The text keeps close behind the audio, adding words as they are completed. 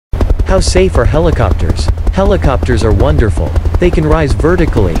How safe are helicopters? Helicopters are wonderful. They can rise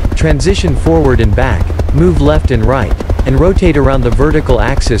vertically, transition forward and back, move left and right, and rotate around the vertical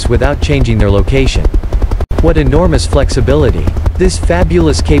axis without changing their location. What enormous flexibility! This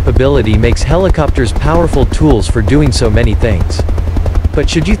fabulous capability makes helicopters powerful tools for doing so many things. But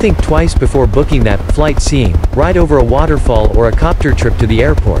should you think twice before booking that flight seeing, ride over a waterfall or a copter trip to the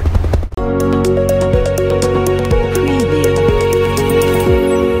airport?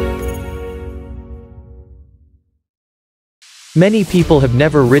 Many people have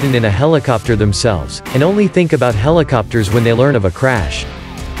never ridden in a helicopter themselves, and only think about helicopters when they learn of a crash.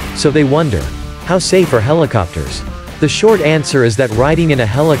 So they wonder, how safe are helicopters? The short answer is that riding in a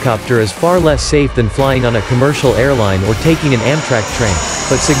helicopter is far less safe than flying on a commercial airline or taking an Amtrak train,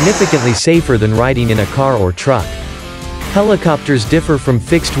 but significantly safer than riding in a car or truck. Helicopters differ from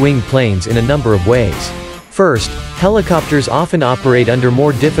fixed-wing planes in a number of ways. First, helicopters often operate under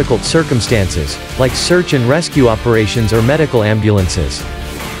more difficult circumstances, like search and rescue operations or medical ambulances.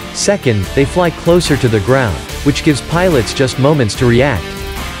 Second, they fly closer to the ground, which gives pilots just moments to react.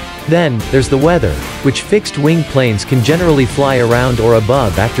 Then, there's the weather, which fixed-wing planes can generally fly around or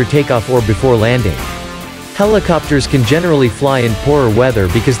above after takeoff or before landing. Helicopters can generally fly in poorer weather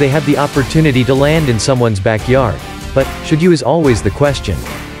because they have the opportunity to land in someone's backyard. But, should you is always the question.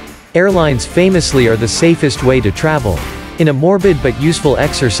 Airlines famously are the safest way to travel. In a morbid but useful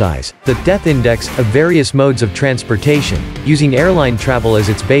exercise, the death index of various modes of transportation, using airline travel as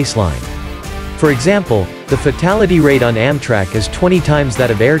its baseline. For example, the fatality rate on Amtrak is 20 times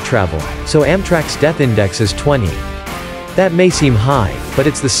that of air travel, so Amtrak's death index is 20. That may seem high, but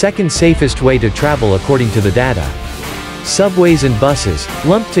it's the second safest way to travel according to the data. Subways and buses,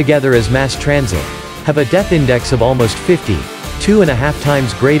 lumped together as mass transit, have a death index of almost 50. 2.5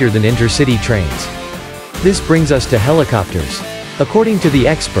 times greater than intercity trains. This brings us to helicopters. According to the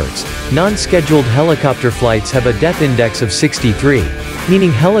experts, non-scheduled helicopter flights have a death index of 63,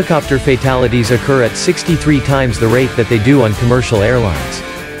 meaning helicopter fatalities occur at 63 times the rate that they do on commercial airlines.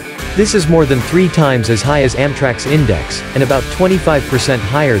 This is more than 3 times as high as Amtrak's index, and about 25%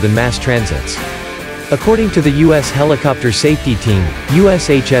 higher than mass transits. According to the U.S. Helicopter Safety Team,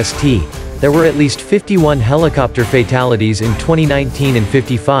 USHST, there were at least 51 helicopter fatalities in 2019 and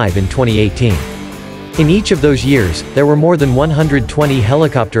 55 in 2018. In each of those years, there were more than 120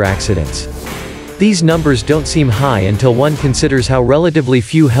 helicopter accidents. These numbers don't seem high until one considers how relatively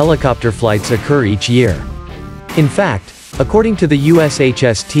few helicopter flights occur each year. In fact, according to the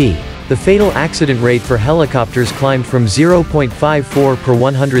USHST, the fatal accident rate for helicopters climbed from 0.54 per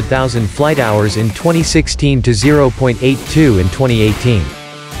 100,000 flight hours in 2016 to 0.82 in 2018.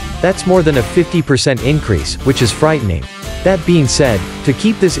 That's more than a 50% increase, which is frightening. That being said, to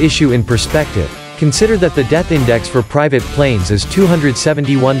keep this issue in perspective, consider that the death index for private planes is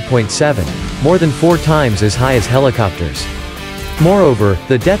 271.7, more than 4 times as high as helicopters. Moreover,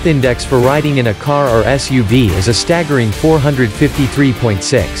 the death index for riding in a car or SUV is a staggering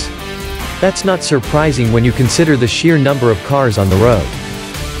 453.6. That's not surprising when you consider the sheer number of cars on the road.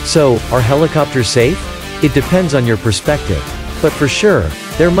 So, are helicopters safe? It depends on your perspective. But for sure,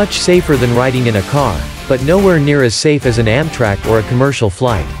 they're much safer than riding in a car, but nowhere near as safe as an Amtrak or a commercial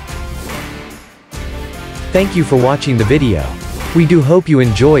flight. Thank you for watching the video. We do hope you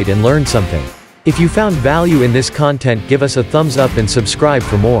enjoyed and learned something. If you found value in this content, give us a thumbs up and subscribe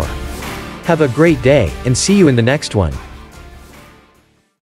for more. Have a great day, and see you in the next one.